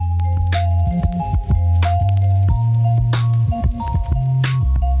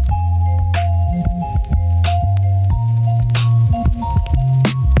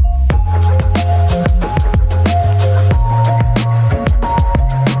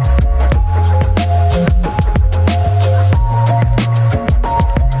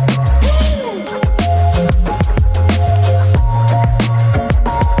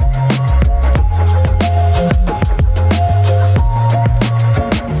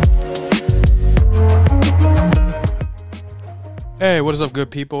Hey, what is up,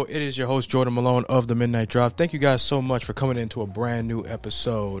 good people? It is your host, Jordan Malone of The Midnight Drop. Thank you guys so much for coming into a brand new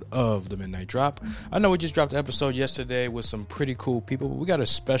episode of The Midnight Drop. I know we just dropped an episode yesterday with some pretty cool people, but we got a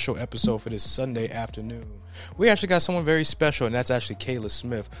special episode for this Sunday afternoon. We actually got someone very special, and that's actually Kayla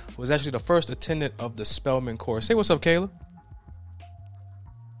Smith, who was actually the first attendant of the Spelman course. Say what's up, Kayla.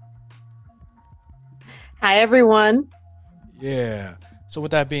 Hi, everyone. Yeah. So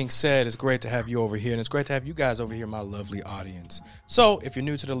with that being said, it's great to have you over here, and it's great to have you guys over here, my lovely audience. So if you're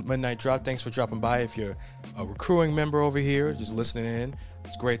new to the Midnight Drop, thanks for dropping by. If you're a recruiting member over here, just listening in,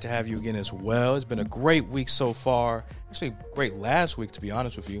 it's great to have you again as well. It's been a great week so far. Actually, great last week, to be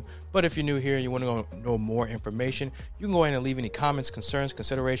honest with you. But if you're new here and you want to know more information, you can go ahead and leave any comments, concerns,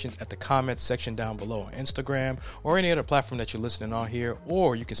 considerations at the comments section down below on Instagram or any other platform that you're listening on here.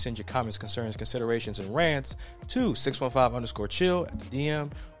 Or you can send your comments, concerns, considerations, and rants to 615_chill at the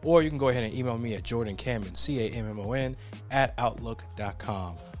DM. Or you can go ahead and email me at jordancammon, CAMMON,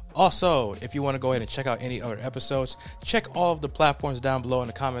 @outlook.com. Also, if you want to go ahead and check out any other episodes, check all of the platforms down below in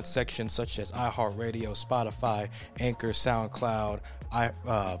the comments section, such as iHeartRadio, Spotify, Anchor, SoundCloud,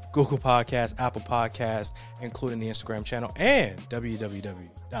 Google Podcasts, Apple Podcasts, including the Instagram channel, and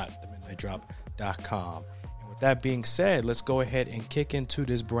www.themidnightdrop.com. And with that being said, let's go ahead and kick into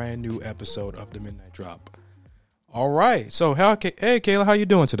this brand new episode of The Midnight Drop. All right. So, hey, Kayla, how you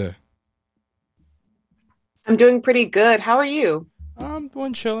doing today? I'm doing pretty good. How are you? I'm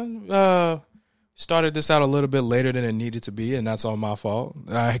doing chilling. Started this out a little bit later than it needed to be, and that's all my fault.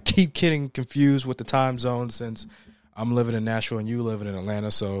 I keep getting confused with the time zone since I'm living in Nashville and you living in Atlanta.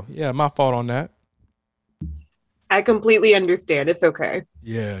 So, yeah, my fault on that. I completely understand. It's okay.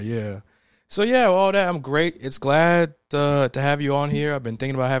 Yeah. So, yeah, all that, I'm great. It's glad to have you on here. I've been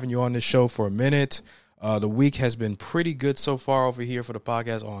thinking about having you on this show for a minute. The week has been pretty good so far over here for the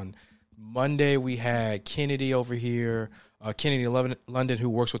podcast. On Monday, we had Kennedy over here. Kennedy London, who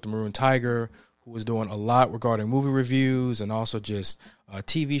works with the Maroon Tiger, who was doing a lot regarding movie reviews and also just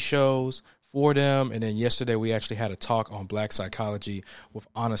TV shows for them. And then yesterday we actually had a talk on Black psychology with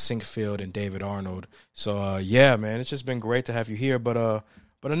Anna Sinkfield and David Arnold. So, yeah, man, it's just been great to have you here. But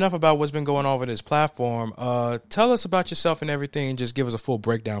enough about what's been going on over this platform. Tell us about yourself and everything, and just give us a full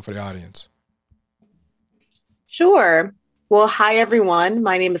breakdown for the audience. Sure. Well, hi, everyone.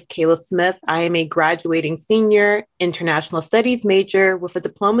 My name is Kayla Smith. I am a graduating senior international studies major with a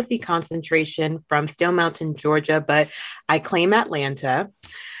diplomacy concentration from Stone Mountain, Georgia, but I claim Atlanta.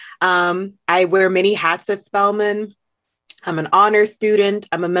 I wear many hats at Spelman. I'm an honors student.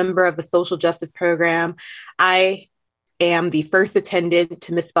 I'm a member of the social justice program. I am the first attendant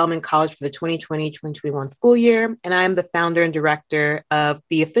to Miss Spelman College for the 2020-2021 school year, and I am the founder and director of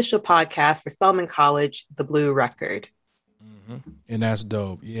the official podcast for Spelman College, The Blue Record. And that's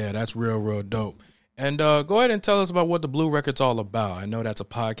dope. Yeah, that's real dope. And go ahead and tell us about what the Blue Record's all about. I know that's a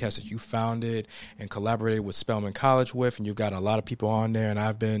podcast that you founded and collaborated with Spelman College with, and you've got a lot of people on there, and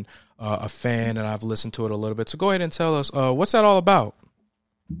I've been a fan, and I've listened to it a little bit. So go ahead and tell us, what's that all about?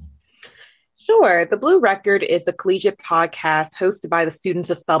 Sure. The Blue Record is a collegiate podcast hosted by the students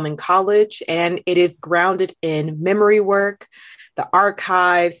of Spelman College, and it is grounded in memory work, the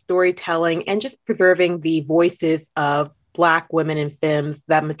archive, storytelling, and just preserving the voices of Black women and femmes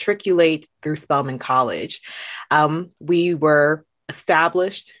that matriculate through Spelman College. We were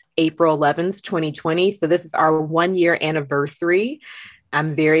established April 11th, 2020. So this is our 1-year anniversary.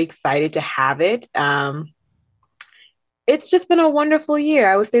 I'm very excited to have it. It's just been a wonderful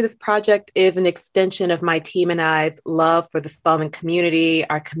year. I would say this project is an extension of my team and I's love for the Spelman community,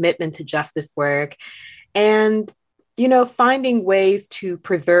 our commitment to justice work, and finding ways to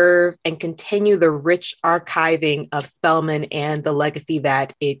preserve and continue the rich archiving of Spelman and the legacy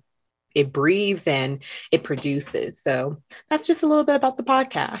that it breathes and it produces. So that's just a little bit about the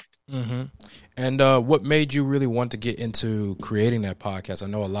podcast. Mm-hmm. And what made you really want to get into creating that podcast? I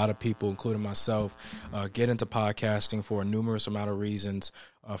know a lot of people, including myself, get into podcasting for a numerous amount of reasons.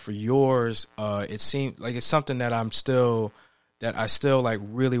 For yours, it seemed like it's something that I still like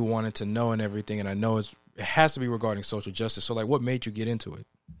really wanted to know and everything. And I know it has to be regarding social justice. So, like, what made you get into it?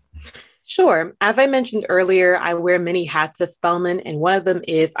 Sure. As I mentioned earlier, I wear many hats at Spelman, and one of them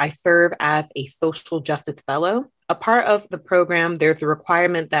is I serve as a social justice fellow. A part of the program, there's a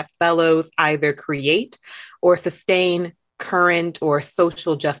requirement that fellows either create or sustain current or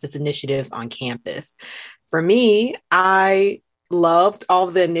social justice initiatives on campus. For me, I loved all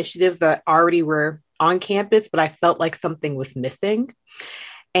of the initiatives that already were on campus, but I felt like something was missing.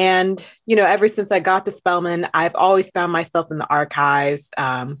 And, ever since I got to Spelman, I've always found myself in the archives,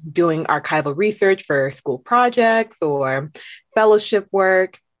 doing archival research for school projects or fellowship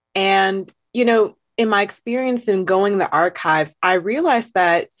work. And, in my experience in going to the archives, I realized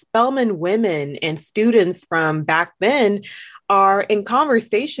that Spelman women and students from back then are in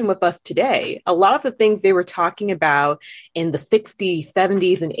conversation with us today. A lot of the things they were talking about in the 60s,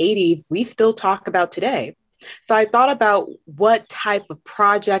 70s, and 80s, we still talk about today. So I thought about what type of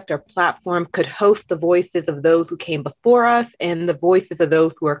project or platform could host the voices of those who came before us and the voices of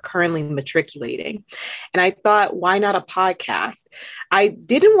those who are currently matriculating. And I thought, why not a podcast? I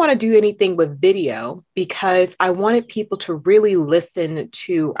didn't want to do anything with video because I wanted people to really listen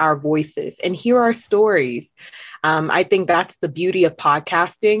to our voices and hear our stories. I think that's the beauty of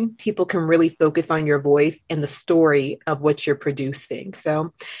podcasting. People can really focus on your voice and the story of what you're producing.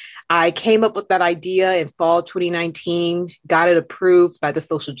 So I came up with that idea in fall 2019, got it approved by the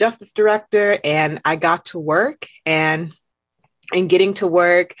social justice director, and I got to work and getting to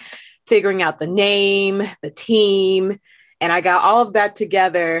work, figuring out the name, the team, and I got all of that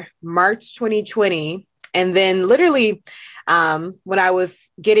together March 2020. And then literally when I was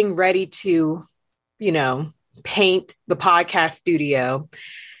getting ready to, paint the podcast studio,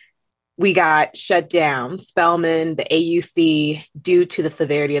 we got shut down, Spelman, the AUC, due to the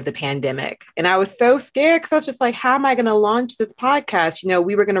severity of the pandemic. And I was so scared because I was just like, how am I going to launch this podcast?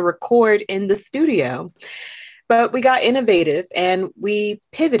 We were going to record in the studio. But we got innovative and we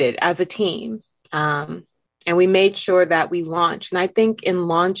pivoted as a team. And we made sure that we launched. And I think in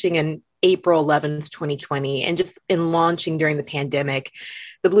launching in April 11th, 2020, and just in launching during the pandemic,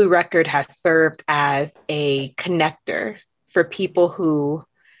 the Blue Record has served as a connector for people who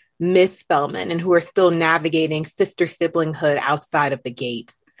miss Spelman and who are still navigating sister siblinghood outside of the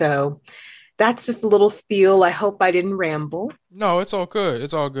gates. So that's just a little spiel. I hope I didn't ramble. No, it's all good.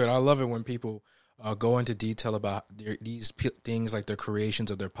 It's all good. I love it when people go into detail about these things, like their creations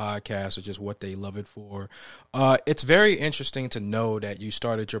of their podcast or just what they love it for. It's very interesting to know that you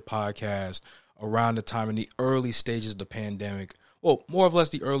started your podcast around the time in the early stages of the pandemic. Well, more or less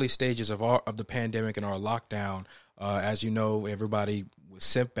the early stages of the pandemic and our lockdown. As you know, everybody was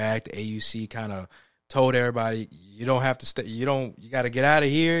sent back. The AUC kind of told everybody, you don't have to stay. You got to get out of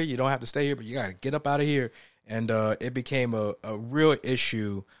here. You don't have to stay here, but you got to get up out of here. And it became a real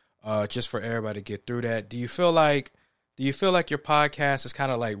issue just for everybody to get through that. Do you feel like your podcast has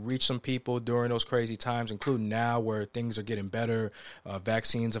kind of like reached some people during those crazy times, including now where things are getting better,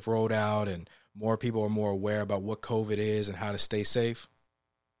 vaccines have rolled out, and more people are more aware about what COVID is and how to stay safe?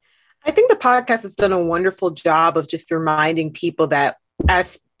 I think the podcast has done a wonderful job of just reminding people that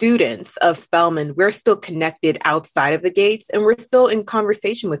as students of Spelman, we're still connected outside of the gates and we're still in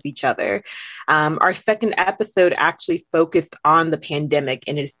conversation with each other. Our second episode actually focused on the pandemic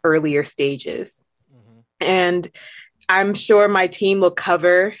in its earlier stages. Mm-hmm. And I'm sure my team will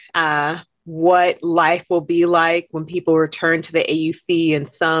cover what life will be like when people return to the AUC in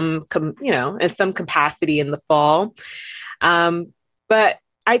some capacity in the fall. But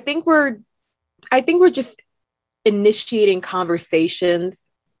I think we're just initiating conversations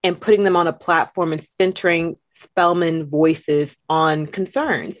and putting them on a platform and centering Spelman voices on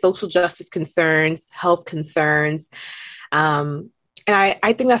concerns, social justice concerns, health concerns. And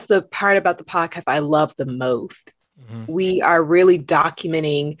I think that's the part about the podcast I love the most. Mm-hmm. We are really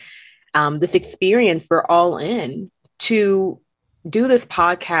documenting this experience we're all in to do this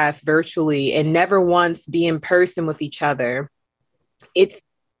podcast virtually and never once be in person with each other. It's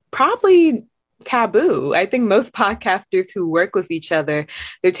probably taboo. I think most podcasters who work with each other,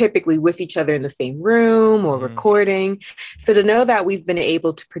 they're typically with each other in the same room or recording. So to know that we've been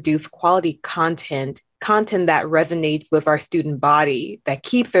able to produce quality content that resonates with our student body, that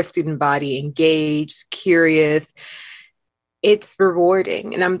keeps our student body engaged, curious, it's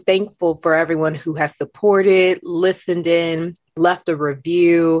rewarding. And I'm thankful for everyone who has supported, listened in, left a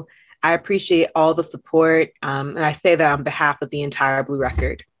review. I appreciate all the support. And I say that on behalf of the entire Blue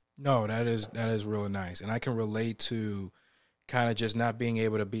Record. No, that is really nice. And I can relate to kind of just not being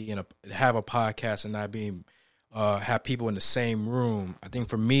able to have a podcast and not being, have people in the same room. I think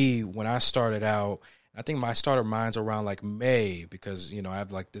for me, when I started out, I think my started mine's around like May, because, I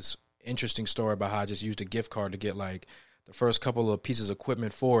have like this interesting story about how I just used a gift card to get like the first couple of pieces of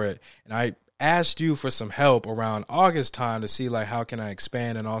equipment for it. And I asked you for some help around August time to see like how can I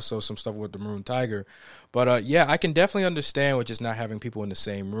expand, and also some stuff with the Maroon Tiger. But yeah, I can definitely understand with just not having people in the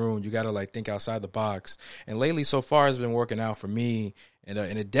same room. You got to like think outside the box. And lately, so far, it's been working out for me. And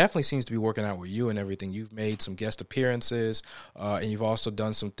it definitely seems to be working out with you and everything. You've made some guest appearances, and you've also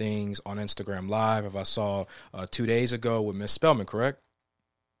done some things on Instagram Live, if I saw 2 days ago with Miss Spelman, correct?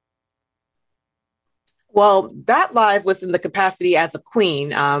 Well, that live was in the capacity as a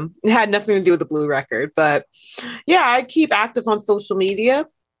queen. It had nothing to do with the Blue Record. But yeah, I keep active on social media.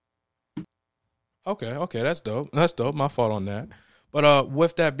 Okay, that's dope. That's dope. My fault on that. But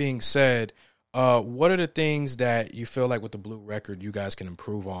with that being said, what are the things that you feel like with the Blue Record you guys can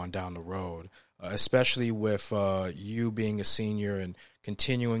improve on down the road, especially with you being a senior and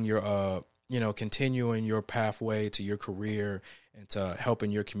continuing your continuing your pathway to your career and to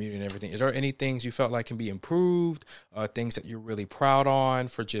helping your community and everything? Is there any things you felt like can be improved, things that you're really proud on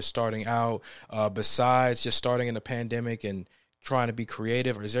for just starting out, besides just starting in the pandemic and trying to be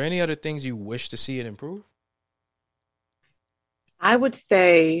creative? Or is there any other things you wish to see it improve? I would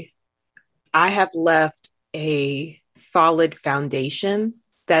say I have left a solid foundation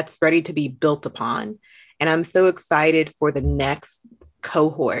that's ready to be built upon. And I'm so excited for the next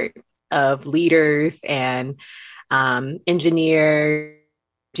cohort of leaders and engineers,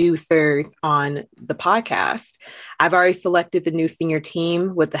 producers on the podcast. I've already selected the new senior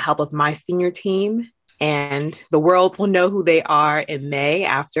team with the help of my senior team. And the world will know who they are in May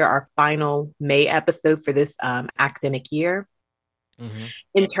after our final May episode for this academic year. Mm-hmm.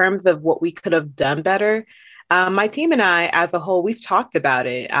 In terms of what we could have done better, my team and I, as a whole, we've talked about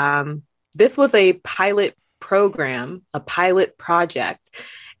it. This was a pilot program, a pilot project.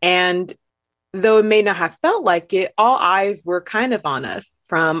 And though it may not have felt like it, all eyes were kind of on us,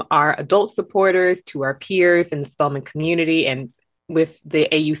 from our adult supporters to our peers in the Spelman community and with the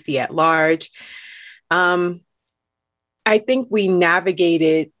AUC at large. I think we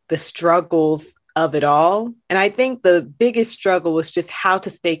navigated the struggles of it all. And I think the biggest struggle was just how to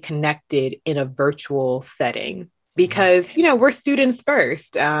stay connected in a virtual setting. Because, we're students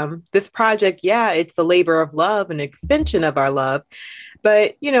first. This project, it's a labor of love, an extension of our love.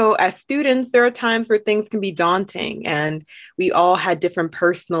 But, as students, there are times where things can be daunting. And we all had different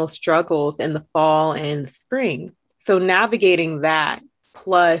personal struggles in the fall and spring. So navigating that,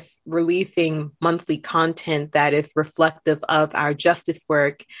 plus releasing monthly content that is reflective of our justice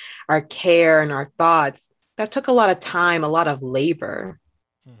work, our care, and our thoughts, that took a lot of time, a lot of labor.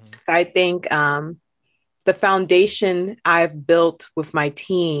 Mm-hmm. So I think the foundation I've built with my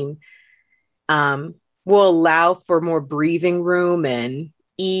team will allow for more breathing room and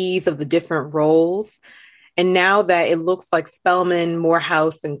ease of the different roles. And now that it looks like Spelman,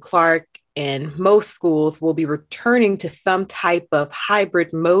 Morehouse, and Clark and most schools will be returning to some type of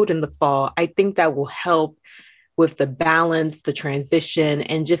hybrid mode in the fall, I think that will help with the balance, the transition,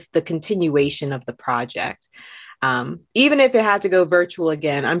 and just the continuation of the project. Even if it had to go virtual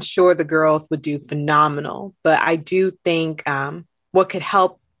again, I'm sure the girls would do phenomenal. But I do think what could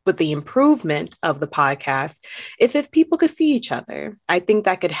help with the improvement of the podcast is if people could see each other. I think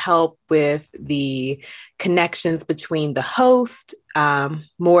that could help with the connections between the host,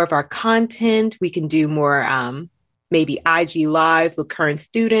 more of our content. We can do more maybe IG lives with current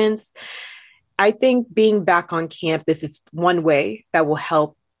students. I think being back on campus is one way that will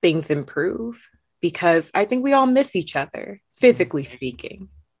help things improve, because I think we all miss each other, physically speaking.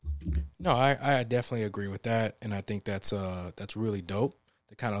 No, I definitely agree with that. And I think that's really dope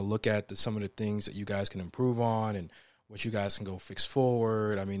to kind of look at some of the things that you guys can improve on and what you guys can go fix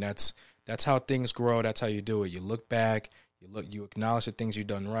forward. I mean, that's how things grow. That's how you do it. You look back, you acknowledge the things you've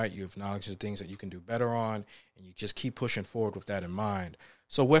done right. You acknowledge the things that you can do better on, and you just keep pushing forward with that in mind.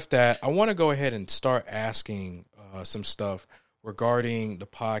 So with that, I want to go ahead and start asking some stuff regarding the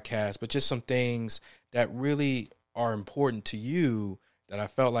podcast, but just some things that really are important to you that I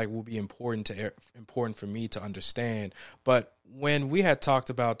felt like will be important for me to understand. But when we had talked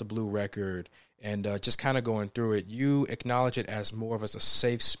about the Blue Record and just kind of going through it, you acknowledge it as more of a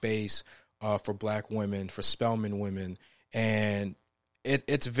safe space for Black women, for Spelman women, and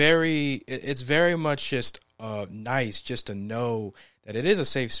it's very much just nice just to know that it is a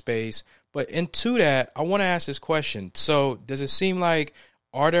safe space. But into that, I want to ask this question. So does it seem like,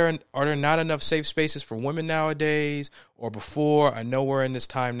 are there not enough safe spaces for women nowadays or before? I know we're in this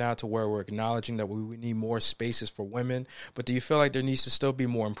time now to where we're acknowledging that we need more spaces for women, but do you feel like there needs to still be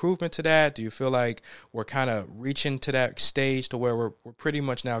more improvement to that? Do you feel like we're kind of reaching to that stage to where we're pretty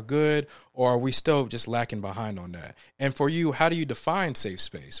much now good, or are we still just lacking behind on that? And for you, how do you define safe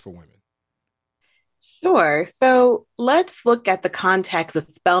space for women? Sure. So let's look at the context of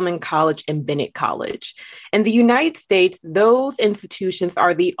Spelman College and Bennett College. In the United States, those institutions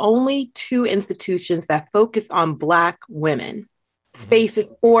are the only two institutions that focus on Black women,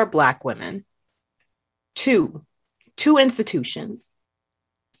 spaces for Black women. Two institutions.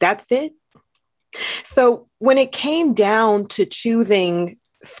 That's it. So when it came down to choosing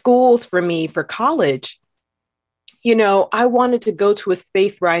schools for me for college, I wanted to go to a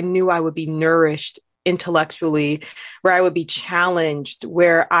space where I knew I would be nourished intellectually, where I would be challenged,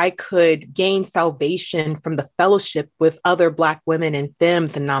 where I could gain salvation from the fellowship with other Black women and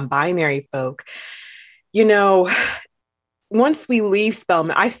femmes and non-binary folk. You know, once we leave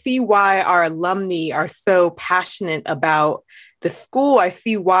Spelman, I see why our alumni are so passionate about the school. I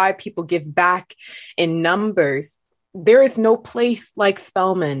see why people give back in numbers. There is no place like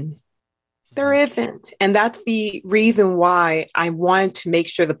Spelman. There isn't. And that's the reason why I wanted to make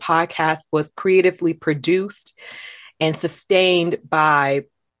sure the podcast was creatively produced and sustained by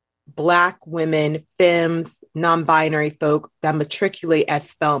Black women, femmes, non-binary folk that matriculate at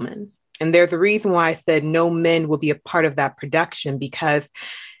Spelman. And there's a reason why I said no men will be a part of that production, because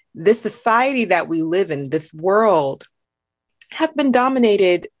this society that we live in, this world, has been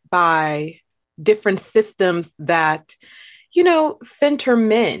dominated by different systems that, center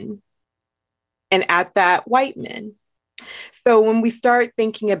men, and at that, white men. So when we start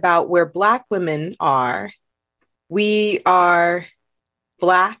thinking about where Black women are, we are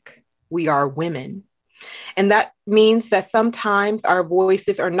Black, we are women. And that means that sometimes our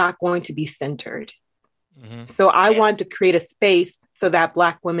voices are not going to be centered. Mm-hmm. So I wanted to create a space so that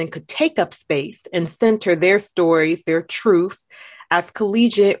Black women could take up space and center their stories, their truths as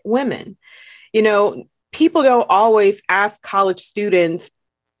collegiate women. People don't always ask college students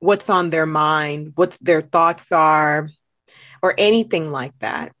what's on their mind, what their thoughts are, or anything like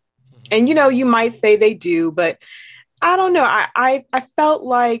that. And, you might say they do, but I don't know. I felt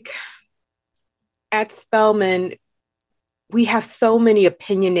like at Spelman, we have so many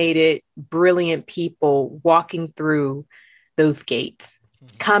opinionated, brilliant people walking through those gates,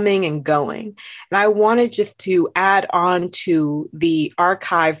 coming and going. And I wanted just to add on to the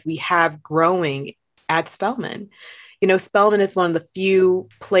archives we have growing at Spelman. Spelman is one of the few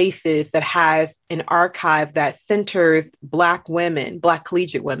places that has an archive that centers Black women, Black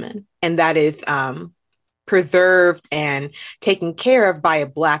collegiate women, and that is preserved and taken care of by a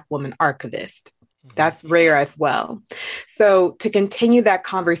Black woman archivist. That's rare as well. So to continue that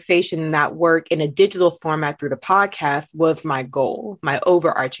conversation and that work in a digital format through the podcast was my goal, my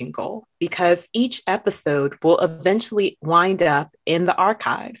overarching goal, because each episode will eventually wind up in the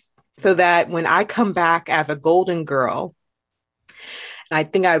archives. So that when I come back as a golden girl, and I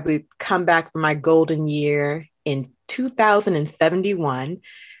think I would come back for my golden year in 2071,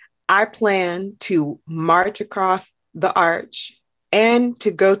 I plan to march across the arch and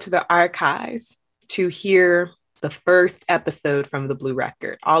to go to the archives to hear the first episode from the Blue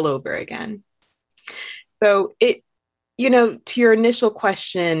Record all over again. So to your initial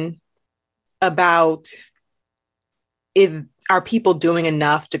question about are people doing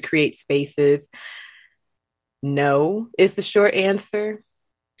enough to create spaces? No, is the short answer.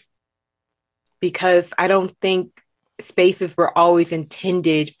 Because I don't think spaces were always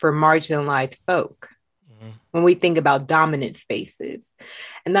intended for marginalized folk when we think about dominant spaces.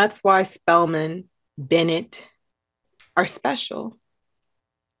 And that's why Spelman, Bennett are special.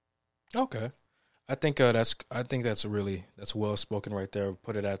 Okay. I think that's well spoken right there.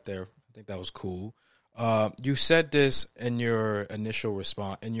 Put it out there. I think that was cool. You said this in your initial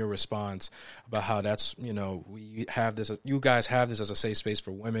response about how that's, we have this, you guys have this as a safe space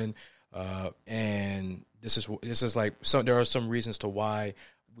for women. And this is like, there are some reasons to why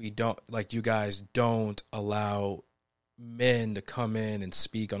we don't, like, you guys don't allow men to come in and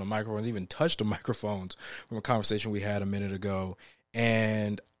speak on the microphones, even touch the microphones, from a conversation we had a minute ago.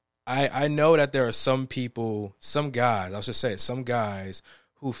 And I know that there are some guys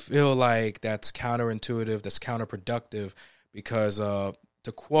who feel like that's counterintuitive, that's counterproductive, because to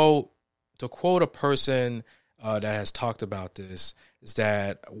quote a person that has talked about this is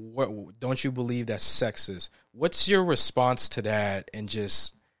that, don't you believe that's sexist? What's your response to that? And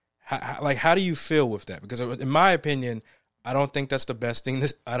just how do you feel with that? Because in my opinion, I don't think that's the best thing.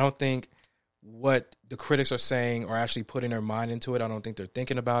 I don't think what the critics are saying are actually putting their mind into it. I don't think they're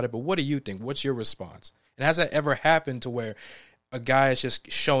thinking about it. But what do you think? What's your response? And has that ever happened to where a guy has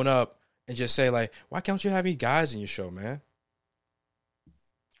just shown up and just say, like, why can't you have any guys in your show, man?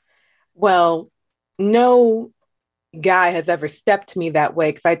 Well, no guy has ever stepped to me that way,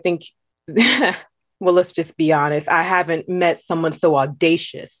 because I think, well, let's just be honest, I haven't met someone so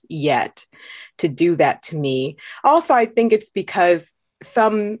audacious yet to do that to me. Also, I think it's because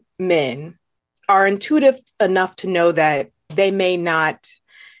some men are intuitive enough to know that they may not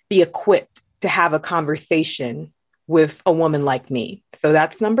be equipped to have a conversation with a woman like me. So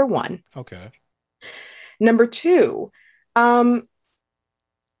that's number one. Okay. Number two, I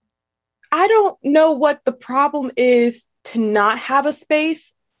don't know what the problem is to not have a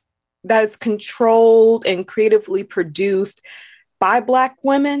space that is controlled and creatively produced by Black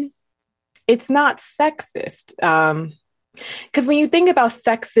women. it's not sexist. Because when you think about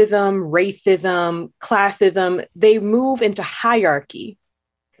sexism, racism, classism, they move into hierarchy.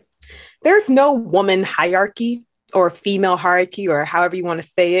 There's no woman hierarchy or female hierarchy or however you want to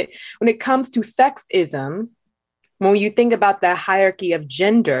say it. When it comes to sexism, when you think about that hierarchy of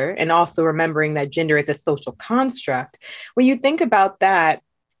gender, and also remembering that gender is a social construct, when you think about that,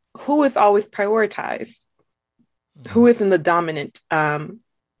 who is always prioritized? Mm-hmm. Who is in the dominant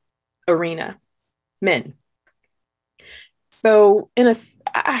arena? Men. So I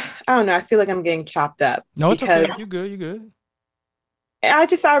don't know. I feel like I'm getting chopped up. No, it's okay. You're good. You're good. I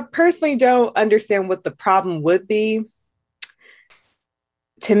personally don't understand what the problem would be.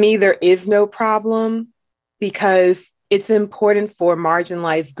 To me, there is no problem because it's important for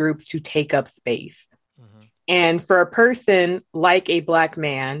marginalized groups to take up space. Mm-hmm. And for a person like a Black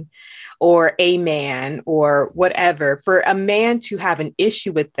man or a man or whatever, for a man to have an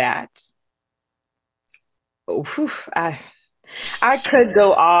issue with that, I could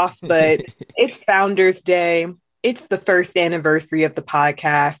go off, but it's Founders Day. It's the first anniversary of the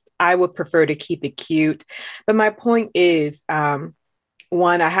podcast. I would prefer to keep it cute. But my point is,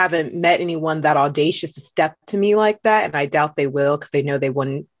 one, I haven't met anyone that audacious to step to me like that. And I doubt they will because they know they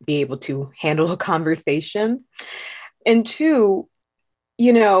wouldn't be able to handle a conversation. And two,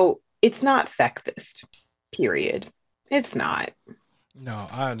 it's not sexist, period. It's not. No,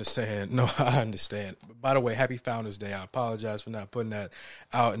 I understand. I understand. By the way, happy Founders Day. I apologize for not putting that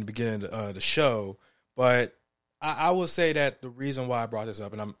out in the beginning of the show. But I will say that the reason why I brought this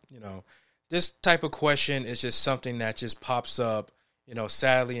up, and this type of question is just something that just pops up,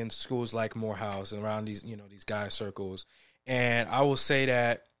 sadly in schools like Morehouse and around these, these guy circles. And I will say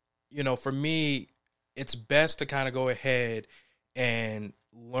that, for me, it's best to kind of go ahead and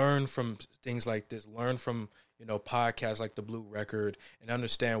learn from things like this, learn from, podcasts like the Blue Record, and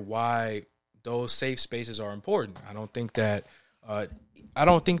understand why those safe spaces are important. I don't think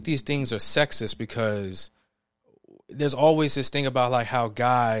these things are sexist because there's always this thing about like how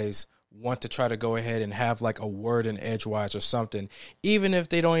guys want to try to go ahead and have like a word in edgewise or something, even if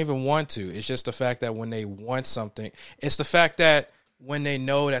they don't even want to. It's just the fact that when they want something, it's the fact that when they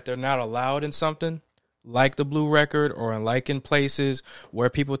know that they're not allowed in something, like the Blue Record or in places where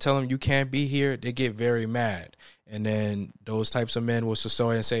people tell them you can't be here, they get very mad. And then those types of men will just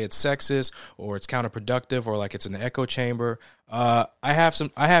go ahead and say it's sexist or it's counterproductive or like it's an echo chamber. I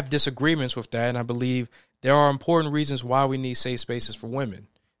have disagreements with that, and I believe there are important reasons why we need safe spaces for women.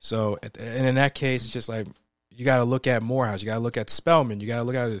 So, and in that case, it's just like you got to look at Morehouse, you got to look at Spelman, you got to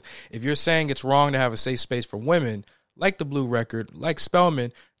look at it. If you're saying it's wrong to have a safe space for women, like the Blue Record, like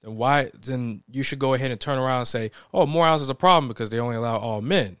Spelman, then you should go ahead and turn around and say, oh, Morehouse is a problem because they only allow all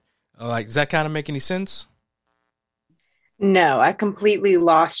men. Does that kind of make any sense? No, I completely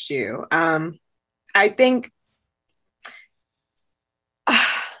lost you. I think, I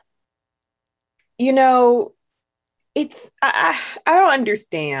don't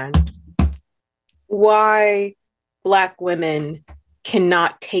understand why Black women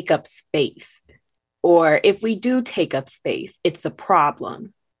cannot take up space. Or if we do take up space, it's a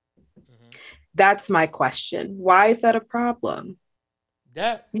problem. Mm-hmm. That's my question. Why is that a problem?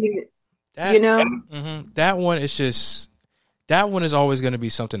 That one is always going to be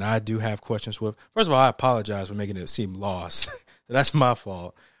something I do have questions with. First of all, I apologize for making it seem lost. That's my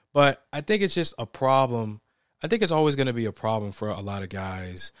fault. But I think it's just a problem. I think it's always going to be a problem for a lot of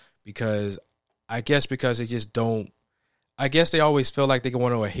guys because they just don't. I guess they always feel like they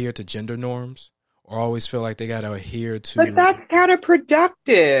want to adhere to gender norms. Or always feel like they got to adhere to. But that's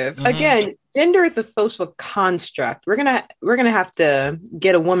counterproductive. Mm-hmm. Again, gender is a social construct. We're gonna have to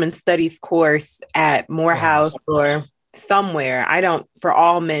get a women's studies course at Morehouse or somewhere. For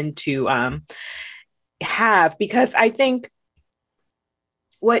all men to have, because I think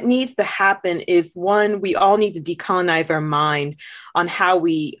what needs to happen is, one, we all need to decolonize our mind on how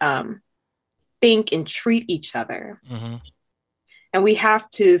we think and treat each other. Mm-hmm. And we have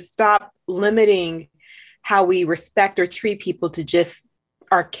to stop limiting how we respect or treat people to just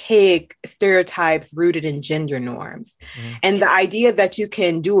archaic stereotypes rooted in gender norms. Mm-hmm. And the idea that you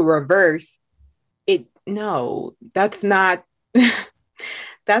can do a reverse, that's not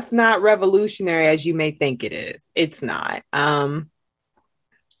that's not revolutionary as you may think it is. It's not. All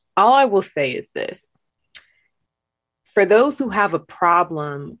I will say is this. For those who have a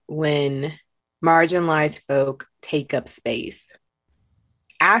problem when marginalized folk take up space,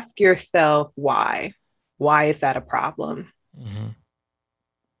 ask yourself why. Why is that a problem? Mm-hmm.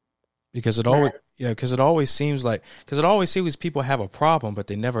 Because it always seems people have a problem, but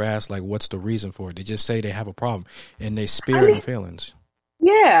they never ask like, what's the reason for it? They just say they have a problem and they spear their feelings.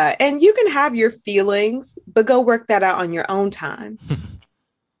 Yeah, and you can have your feelings, but go work that out on your own time.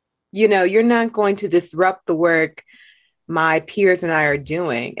 You're not going to disrupt the work my peers and I are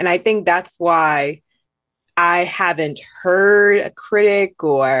doing. And I think that's why I haven't heard a critic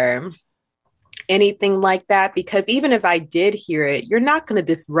or anything like that, because even if I did hear it, you're not going to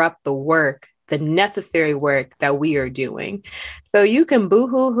disrupt the work, the necessary work that we are doing. So you can boo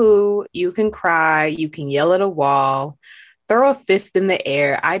hoo hoo, you can cry, you can yell at a wall, throw a fist in the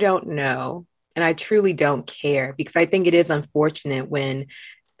air. I don't know. And I truly don't care, because I think it is unfortunate when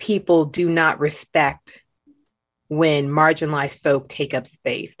people do not respect when marginalized folk take up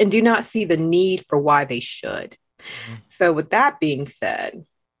space and do not see the need for why they should. Mm-hmm. So, with that being said,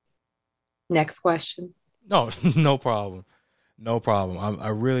 next question. No, no problem. No problem. I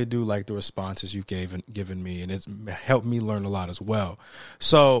really do like the responses you've given me, and it's helped me learn a lot as well.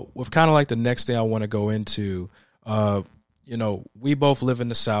 So, with kind of like the next thing I want to go into, we both live in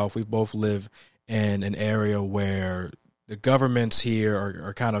the South. We both live in an area where the governments here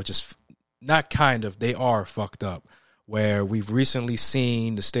are kind of just they are fucked up, where we've recently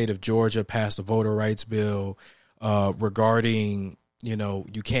seen the state of Georgia pass the voter rights bill regarding,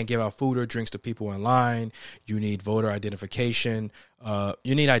 you can't give out food or drinks to people in line. You need voter identification.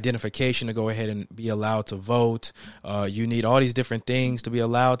 You need identification to go ahead and be allowed to vote. You need all these different things to be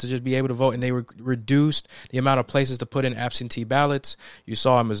allowed to just be able to vote. And they reduced the amount of places to put in absentee ballots. You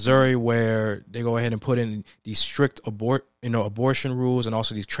saw in Missouri where they go ahead and put in these strict abortion rules, and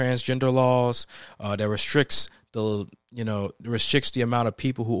also these transgender laws that restricts the amount of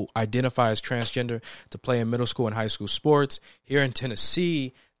people who identify as transgender to play in middle school and high school sports. Here in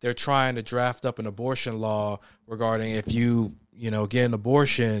Tennessee, they're trying to draft up an abortion law regarding if you get an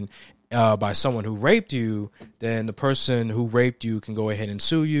abortion by someone who raped you, then the person who raped you can go ahead and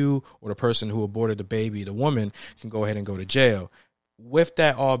sue you, or the person who aborted the baby, the woman, can go ahead and go to jail. With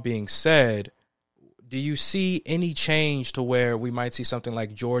that all being said, do you see any change to where we might see something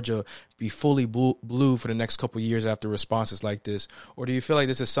like Georgia be fully blue for the next couple of years after responses like this? Or do you feel like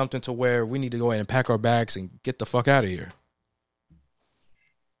this is something to where we need to go ahead and pack our bags and get the fuck out of here?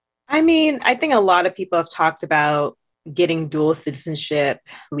 I mean, I think a lot of people have talked about getting dual citizenship,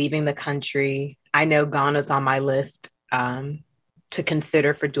 leaving the country. I know Ghana's on my list to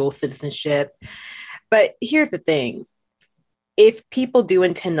consider for dual citizenship. But here's the thing. If people do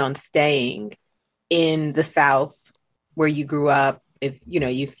intend on staying in the South where you grew up, if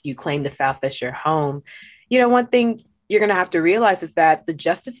you claim the South as your home, one thing you're going to have to realize is that the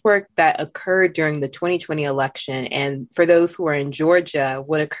justice work that occurred during the 2020 election, and for those who are in Georgia,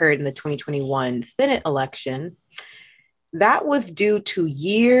 what occurred in the 2021 Senate election, that was due to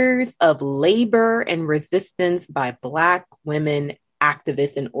years of labor and resistance by Black women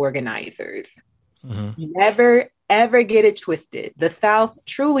activists and organizers. Mm-hmm. Never, ever get it twisted. The South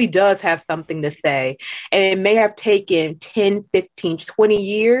truly does have something to say. And it may have taken 10, 15, 20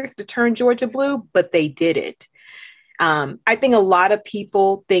 years to turn Georgia blue, but they did it. I think a lot of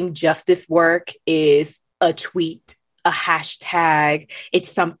people think justice work is a tweet, a hashtag,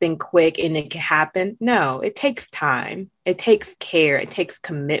 it's something quick and it can happen. No, it takes time. It takes care. It takes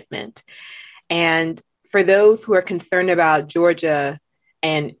commitment. And for those who are concerned about Georgia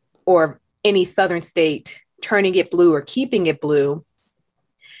or any Southern state turning it blue or keeping it blue,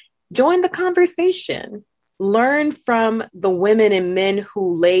 join the conversation. Learn from the women and men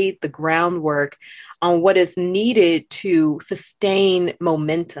who laid the groundwork on what is needed to sustain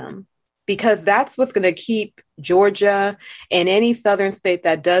momentum, because that's what's going to keep Georgia and any Southern state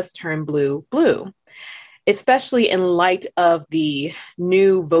that does turn blue, especially in light of the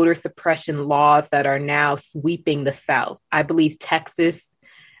new voter suppression laws that are now sweeping the South. I believe Texas,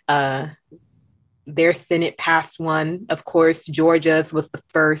 their Senate passed one. Of course, Georgia's was the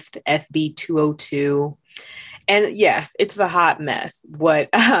first, SB 202. And yes, it's a hot mess what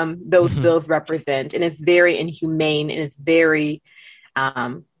those bills represent. And it's very inhumane, and it's very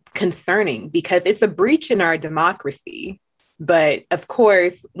concerning, because it's a breach in our democracy. But of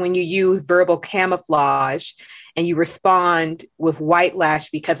course, when you use verbal camouflage and you respond with white lash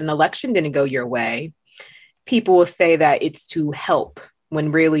because an election didn't go your way, people will say that it's to help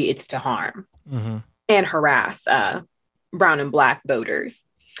when really it's to harm and harass brown and Black voters.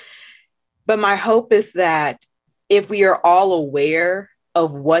 But my hope is that if we are all aware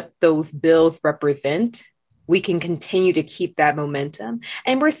of what those bills represent, we can continue to keep that momentum.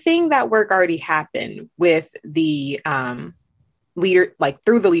 And we're seeing that work already happen with the through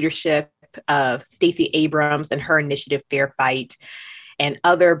the leadership of Stacey Abrams and her initiative Fair Fight, and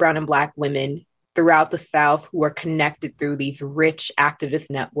other brown and Black women throughout the South who are connected through these rich activist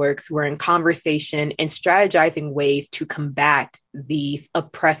networks who are in conversation and strategizing ways to combat these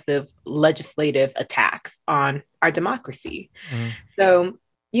oppressive legislative attacks on our democracy. Mm-hmm. So,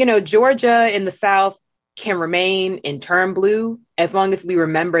 Georgia in the South can remain and turn blue as long as we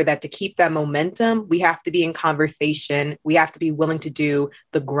remember that to keep that momentum, we have to be in conversation. We have to be willing to do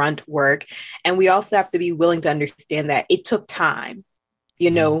the grunt work. And we also have to be willing to understand that it took time.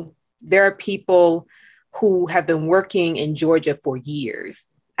 There are people who have been working in Georgia for years.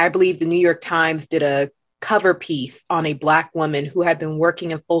 I believe the New York Times did a cover piece on a Black woman who had been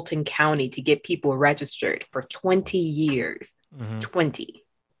working in Fulton County to get people registered for 20 years. 20.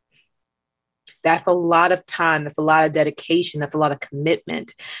 That's a lot of time. That's a lot of dedication. That's a lot of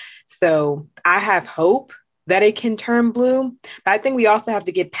commitment. So I have hope that it can turn blue. But I think we also have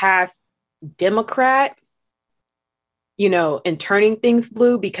to get past Democrat and turning things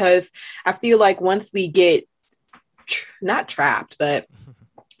blue, because I feel like once we get not trapped, but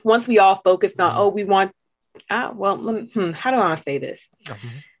once we all focus on, we want, how do I want to say this?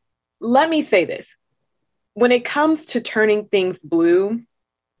 Let me say this. When it comes to turning things blue,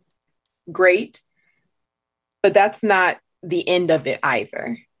 great, but that's not the end of it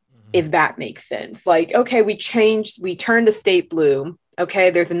either, if that makes sense. Like, okay, we turned the state blue. Okay,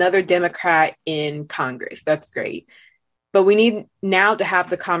 there's another Democrat in Congress. That's great. But we need now to have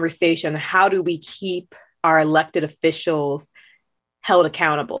the conversation. How do we keep our elected officials held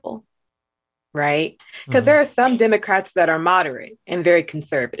accountable? Right? Because there are some Democrats that are moderate and very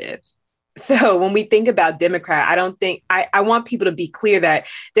conservative. So when we think about Democrat, I want people to be clear that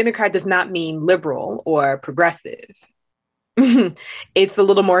Democrat does not mean liberal or progressive. It's a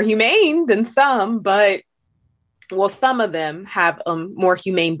little more humane than some, but some of them have more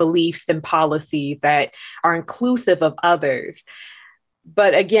humane beliefs and policies that are inclusive of others.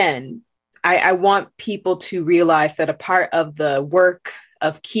 But again, I want people to realize that a part of the work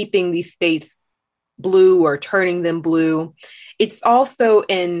of keeping these states blue or turning them blue, it's also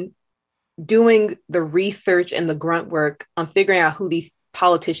in doing the research and the grunt work on figuring out who these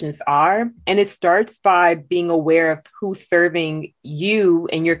politicians are. And it starts by being aware of who's serving you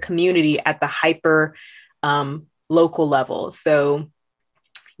and your community at the hyper local level. So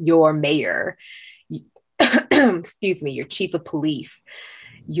your mayor, your chief of police,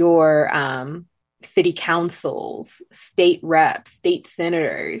 your city councils, state reps, state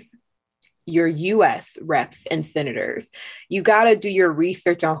senators, your U.S. reps and senators. You got to do your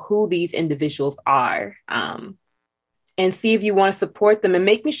research on who these individuals are, and see if you want to support them, and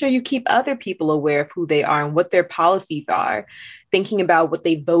making sure you keep other people aware of who they are and what their policies are, thinking about what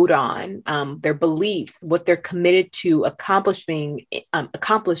they vote on, their beliefs, what they're committed to accomplishing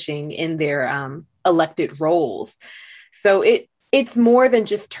in their elected roles. So it's more than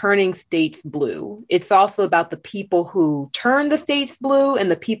just turning states blue. It's also about the people who turn the states blue and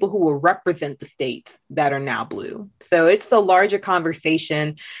the people who will represent the states that are now blue. So it's a larger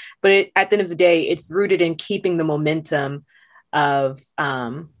conversation, but at the end of the day, it's rooted in keeping the momentum of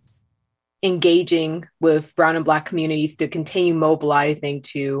engaging with Brown and Black communities to continue mobilizing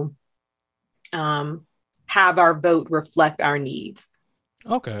to have our vote reflect our needs.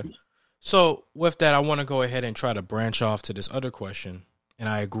 Okay. So with that, I want to go ahead and try to branch off to this other question. And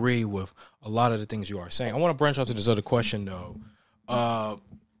I agree with a lot of the things you are saying. I want to branch off to this other question, though.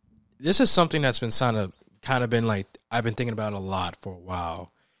 This is something that's been kind of been like, I've been thinking about a lot for a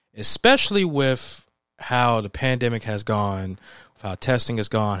while, especially with how the pandemic has gone, how testing has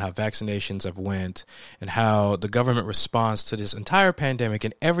gone, how vaccinations have went, and how the government response to this entire pandemic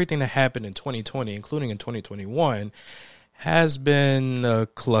and everything that happened in 2020, including in 2021, has been a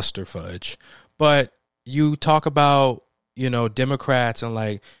cluster fudge. But you talk about, Democrats and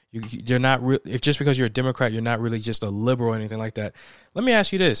like you're not if just because you're a Democrat, you're not really just a liberal or anything like that. Let me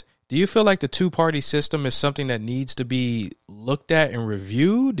ask you this. Do you feel like the two-party system is something that needs to be looked at and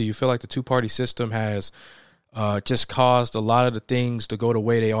reviewed? Do you feel like the two-party system has just caused a lot of the things to go the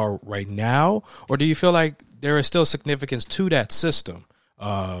way they are right now? Or do you feel like there is still significance to that system?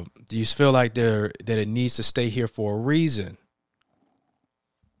 Do you feel like that it needs to stay here for a reason?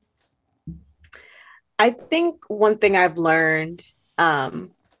 I think one thing I've learned from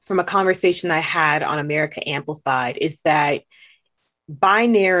a conversation I had on America Amplified is that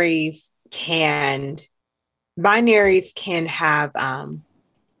binaries can have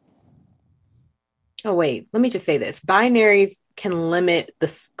let me just say this. Binaries can limit the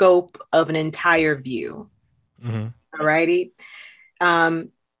scope of an entire view. Mm-hmm. All righty.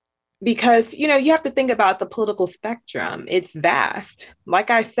 Because, you have to think about the political spectrum. It's vast.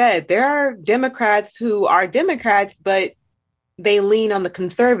 Like I said, there are Democrats who are Democrats, but they lean on the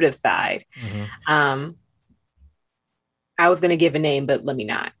conservative side. Mm-hmm. I was going to give a name, but let me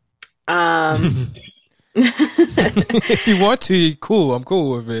not. If you want to, cool. I'm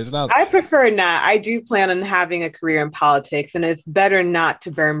cool with it. It's not. I prefer not. I do plan on having a career in politics, and it's better not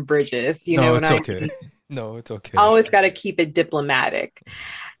to burn bridges. You know, it's okay. No, it's okay. Always got to keep it diplomatic.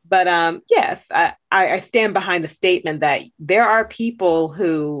 But yes, I stand behind the statement that there are people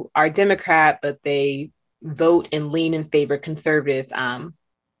who are Democrat, but they vote and lean in favor of conservative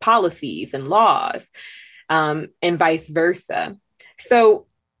policies and laws, and vice versa. So,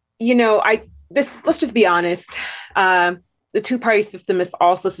 you know, let's just be honest. The two-party system is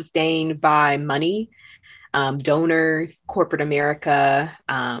also sustained by money, donors, corporate America,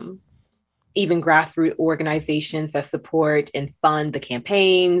 even grassroots organizations that support and fund the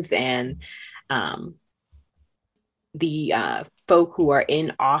campaigns and the folk who are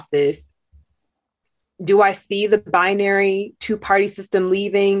in office. Do I see the binary two-party system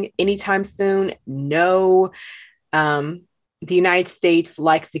leaving anytime soon? No. The United States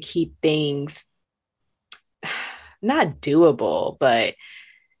likes to keep things not doable, but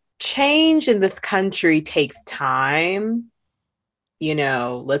change in this country takes time. You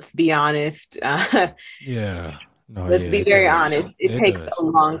know, let's be honest. Yeah. No, let's be very honest. It takes a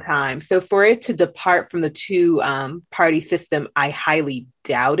long time. So for it to depart from the two-party system, I highly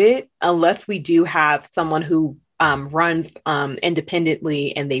doubt it, unless we do have someone who runs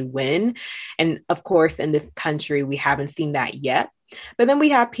independently and they win. And of course, in this country, we haven't seen that yet. But then we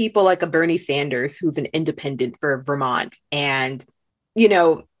have people like a Bernie Sanders, who's an independent for Vermont. And, you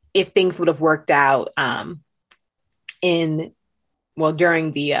know, if things would have worked out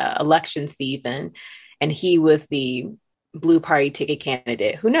during the election season, and he was the blue party ticket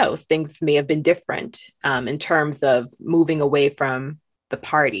candidate, who knows? Things may have been different in terms of moving away from the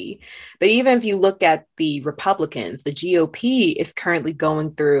party. But even if you look at the Republicans, the GOP is currently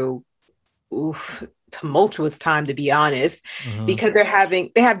going through tumultuous time, to be honest, because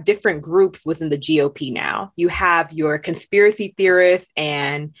they have different groups within the GOP now. You have your conspiracy theorists,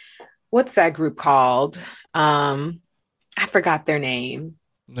 and what's that group called? I forgot their name.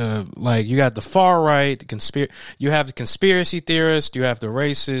 Like you got the far right, you have the conspiracy theorists, you have the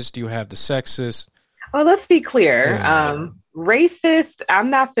racist, you have the sexist. Well, let's be clear. Racist, I'm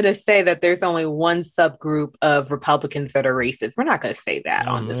not going to say that there's only one subgroup of Republicans that are racist. We're not going to say that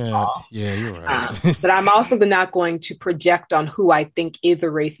on this call. Yeah, you're right. But I'm also not going to project on who I think is a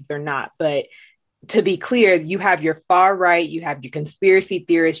racist or not. But to be clear, you have your far right, you have your conspiracy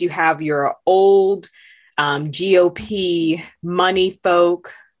theorists, you have your old GOP money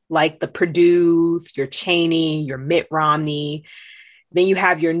folk like the Perdue's, your Cheney, your Mitt Romney. Then you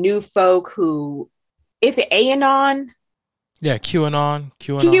have your new folk who, is it Anon? Yeah,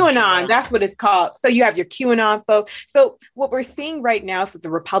 QAnon. That's what it's called. So you have your QAnon folk. So what we're seeing right now is that the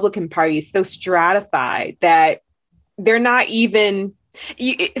Republican Party is so stratified that they're not even,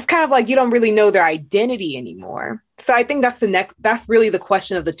 it's kind of like you don't really know their identity anymore. So I think that's really the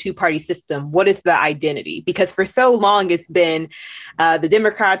question of the two-party system. What is the identity? Because for so long it's been the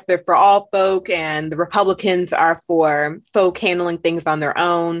Democrats are for all folk and the Republicans are for folk handling things on their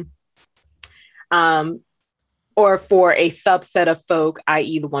own, or for a subset of folk,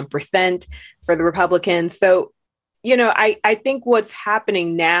 i.e. the 1% for the Republicans. So, you know, I think what's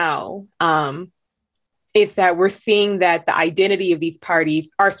happening now is that we're seeing that the identity of these parties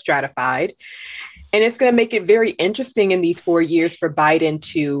are stratified. And it's going to make it very interesting in these 4 years for Biden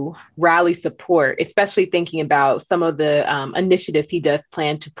to rally support, especially thinking about some of the initiatives he does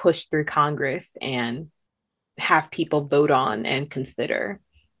plan to push through Congress and have people vote on and consider.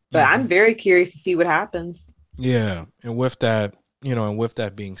 But I'm very curious to see what happens. Yeah. And with that,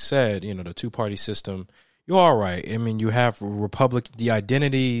 being said, you know, the two-party system, you're all right. I mean, you have the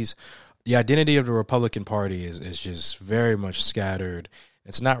identity of the Republican Party is just very much scattered.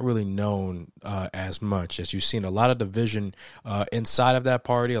 It's not really known as much, as you've seen a lot of division inside of that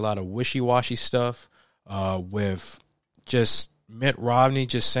party, a lot of wishy-washy stuff with just Mitt Romney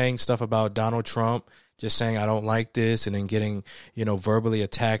just saying stuff about Donald Trump, just saying, I don't like this, and then getting, you know, verbally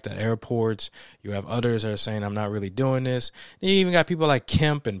attacked at airports. You have others that are saying, I'm not really doing this. And you even got people like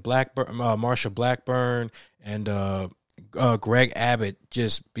Kemp and Marsha Blackburn and Greg Abbott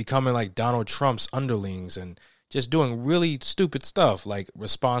just becoming like Donald Trump's underlings and just doing really stupid stuff like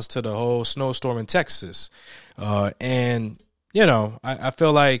response to the whole snowstorm in Texas. And, you know, I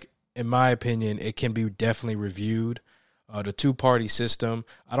feel like, in my opinion, it can be definitely reviewed. The two-party system,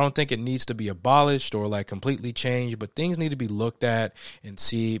 I don't think it needs to be abolished or like completely changed, but things need to be looked at and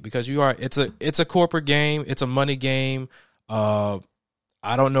see, because it's a corporate game. It's a money game. I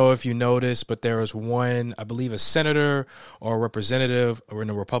I don't know if you noticed, but there was one, I believe a senator or a representative or in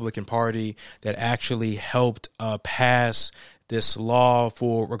the Republican Party that actually helped pass this law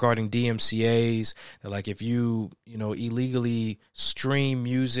regarding DMCAs, that like if you illegally stream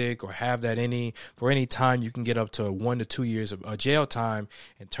music or have that for any time, you can get up to 1 to 2 years of jail time.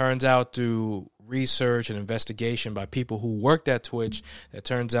 It turns out through research and investigation by people who worked at Twitch, it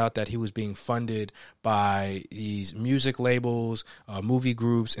turns out that he was being funded by these music labels, movie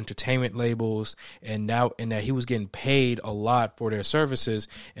groups, entertainment labels, and that he was getting paid a lot for their services,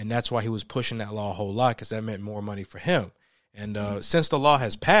 and that's why he was pushing that law a whole lot, because that meant more money for him. And since the law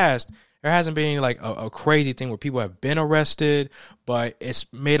has passed, there hasn't been like a crazy thing where people have been arrested, but it's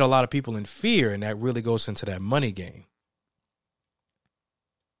made a lot of people in fear, and that really goes into that money game.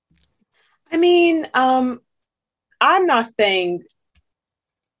 I mean, I'm not saying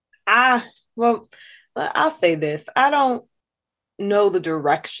I'll say this. I don't know the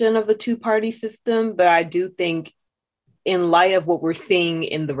direction of the two-party system, but I do think in light of what we're seeing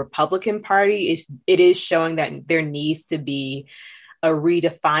in the Republican Party, it is showing that there needs to be a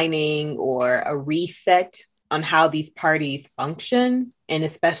redefining or a reset on how these parties function, and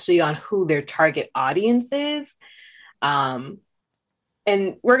especially on who their target audience is.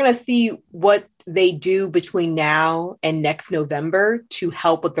 And we're going to see what they do between now and next November to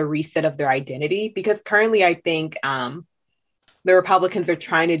help with the reset of their identity, because currently I think the Republicans are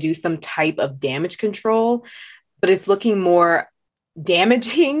trying to do some type of damage control, but it's looking more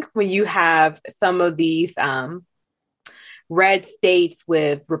damaging when you have some of these red states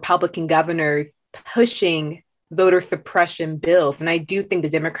with Republican governors pushing voter suppression bills. And I do think the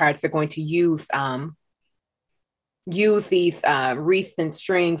Democrats are going to use these recent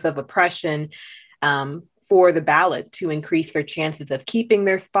strings of oppression for the ballot to increase their chances of keeping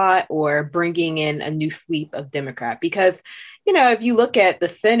their spot or bringing in a new sweep of Democrat. Because, if you look at the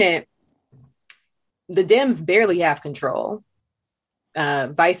Senate, the Dems barely have control.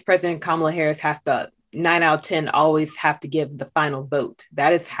 Vice President Kamala Harris has to 9 out of 10 always have to give the final vote.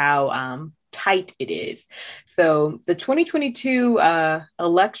 That is how tight it is. So the 2022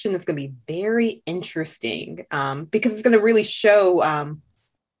 election is going to be very interesting because it's going to really show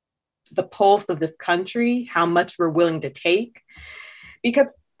the pulse of this country, how much we're willing to take.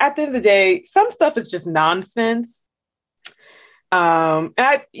 Because at the end of the day, some stuff is just nonsense. And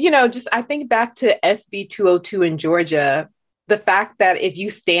I think back to SB 202 in Georgia, the fact that if you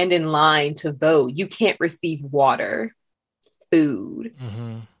stand in line to vote, you can't receive water, food.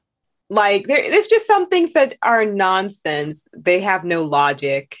 Mm-hmm. Like there's just some things that are nonsense. They have no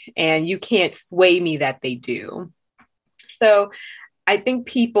logic, and you can't sway me that they do. So I think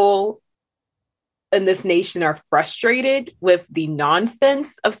people in this nation are frustrated with the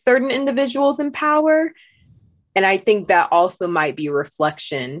nonsense of certain individuals in power. And I think that also might be a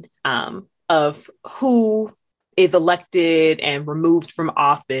reflection of who is elected and removed from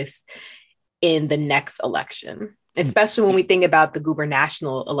office in the next election, especially when we think about the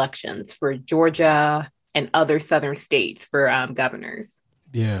gubernatorial elections for Georgia and other southern states for governors.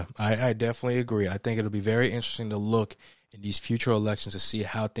 Yeah, I definitely agree. I think it'll be very interesting to look in these future elections to see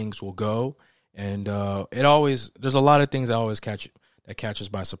how things will go. And there's a lot of things that always catch us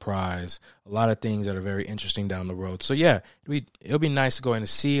by surprise. A lot of things that are very interesting down the road. So yeah, it'll be nice to go in and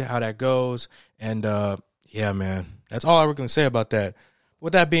see how that goes. And yeah, man, that's all I was going to say about that.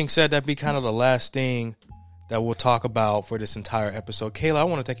 With that being said, that'd be kind of the last thing that we'll talk about for this entire episode. Kayla, I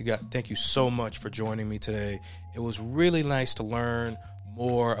want to thank you so much for joining me today. It was really nice to learn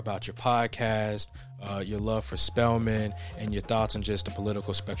more about your podcast, your love for Spelman, and your thoughts on just the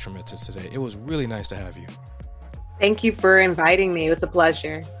political spectrum today. It was really nice to have you. Thank you for inviting me. It was a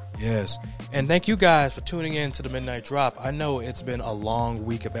pleasure. Yes. And thank you guys for tuning in to the Midnight Drop. I know it's been a long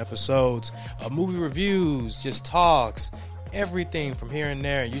week of episodes, movie reviews, just talks, everything from here and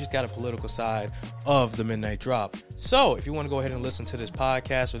there. You just got a political side of the Midnight Drop. So if you want to go ahead and listen to this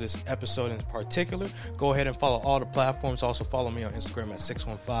podcast or this episode in particular, go ahead and follow all the platforms. Also follow me on Instagram at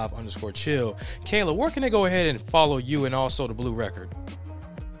 615_chill. Kayla, where can they go ahead and follow you and also the Blue Record?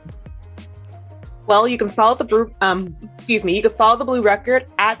 Well, you can follow you can follow the Blue Record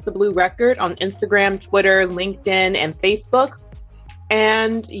at the Blue Record on Instagram, Twitter, LinkedIn, and Facebook.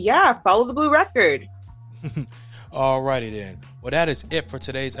 And yeah, follow the Blue Record. Alrighty then. Well, that is it for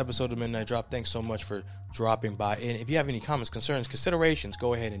today's episode of Midnight Drop. Thanks so much for dropping by. And if you have any comments, concerns, considerations,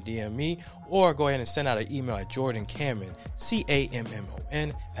 go ahead and DM me or go ahead and send out an email at JordanCammon,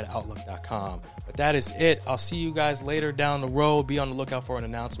 CAMMON @outlook.com. But that is it. I'll see you guys later down the road. Be on the lookout for an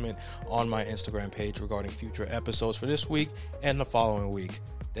announcement on my Instagram page regarding future episodes for this week and the following week.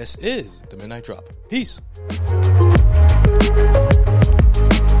 This is the Midnight Drop. Peace.